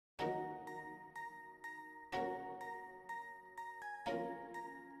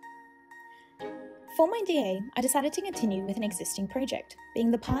For my DA, I decided to continue with an existing project,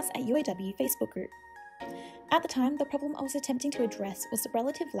 being the Pass at UAW Facebook group. At the time, the problem I was attempting to address was the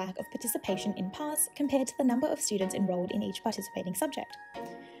relative lack of participation in Pass compared to the number of students enrolled in each participating subject.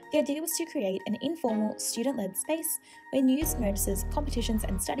 The idea was to create an informal, student-led space where news, notices, competitions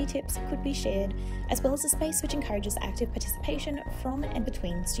and study tips could be shared, as well as a space which encourages active participation from and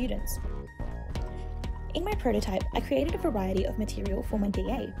between students. In my prototype, I created a variety of material for my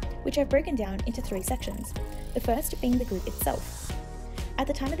DA, which I've broken down into 3 sections, the first being the group itself. At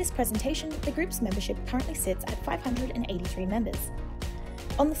the time of this presentation, the group's membership currently sits at 583 members.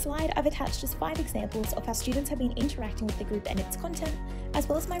 On the slide, I've attached just 5 examples of how students have been interacting with the group and its content, as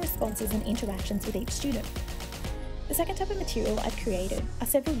well as my responses and interactions with each student. The second type of material I've created are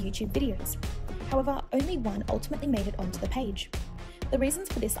several YouTube videos. However, only one ultimately made it onto the page. The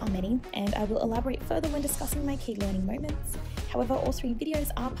reasons for this are many, and I will elaborate further when discussing my key learning moments. However, all 3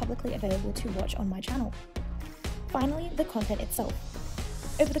 videos are publicly available to watch on my channel. Finally, the content itself.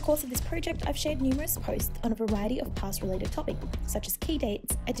 Over the course of this project, I've shared numerous posts on a variety of Pass-related topics, such as key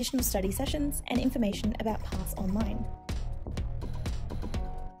dates, additional study sessions, and information about Pass Online.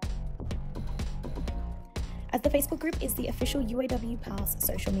 As the Facebook group is the official UAW Pass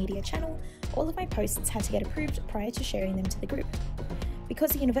social media channel, all of my posts had to get approved prior to sharing them to the group.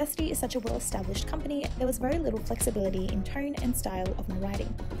 Because the university is such a well-established company, there was very little flexibility in tone and style of my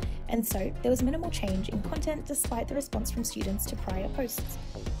writing, and so there was minimal change in content despite the response from students to prior posts.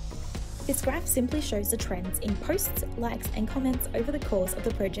 This graph simply shows the trends in posts, likes and comments over the course of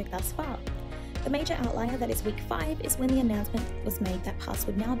the project thus far. The major outlier, that is week 5, is when the announcement was made that Pass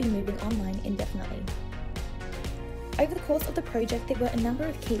would now be moving online indefinitely. Over the course of the project, there were a number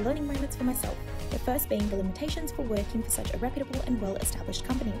of key learning moments for myself, the first being the limitations for working for such a reputable and well-established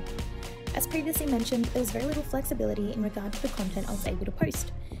company. As previously mentioned, there was very little flexibility in regard to the content I was able to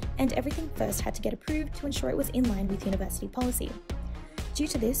post, and everything first had to get approved to ensure it was in line with university policy. Due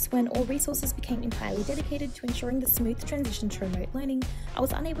to this, when all resources became entirely dedicated to ensuring the smooth transition to remote learning, I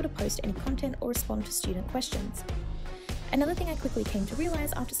was unable to post any content or respond to student questions. Another thing I quickly came to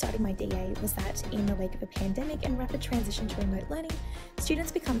realise after starting my DA was that, in the wake of a pandemic and rapid transition to remote learning,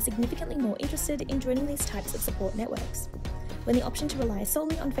 students become significantly more interested in joining these types of support networks. When the option to rely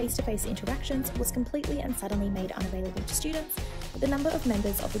solely on face-to-face interactions was completely and suddenly made unavailable to students, the number of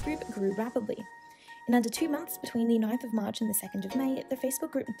members of the group grew rapidly. In under 2 months, between the 9th of March and the 2nd of May, the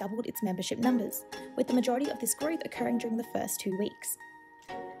Facebook group doubled its membership numbers, with the majority of this growth occurring during the first 2 weeks.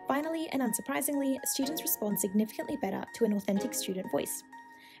 Finally, and unsurprisingly, students respond significantly better to an authentic student voice.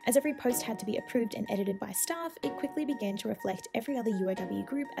 As every post had to be approved and edited by staff, it quickly began to reflect every other UAW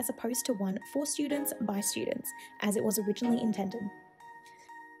group as opposed to one for students by students, as it was originally intended.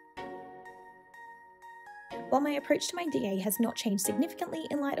 While my approach to my DA has not changed significantly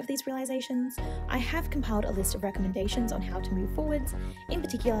in light of these realizations, I have compiled a list of recommendations on how to move forwards, in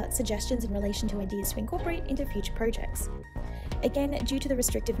particular suggestions in relation to ideas to incorporate into future projects. Again, due to the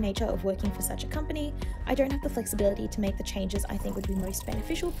restrictive nature of working for such a company, I don't have the flexibility to make the changes I think would be most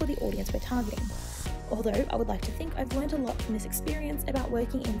beneficial for the audience we're targeting. Although I would like to think I've learned a lot from this experience about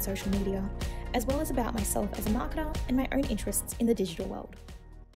working in social media, as well as about myself as a marketer and my own interests in the digital world.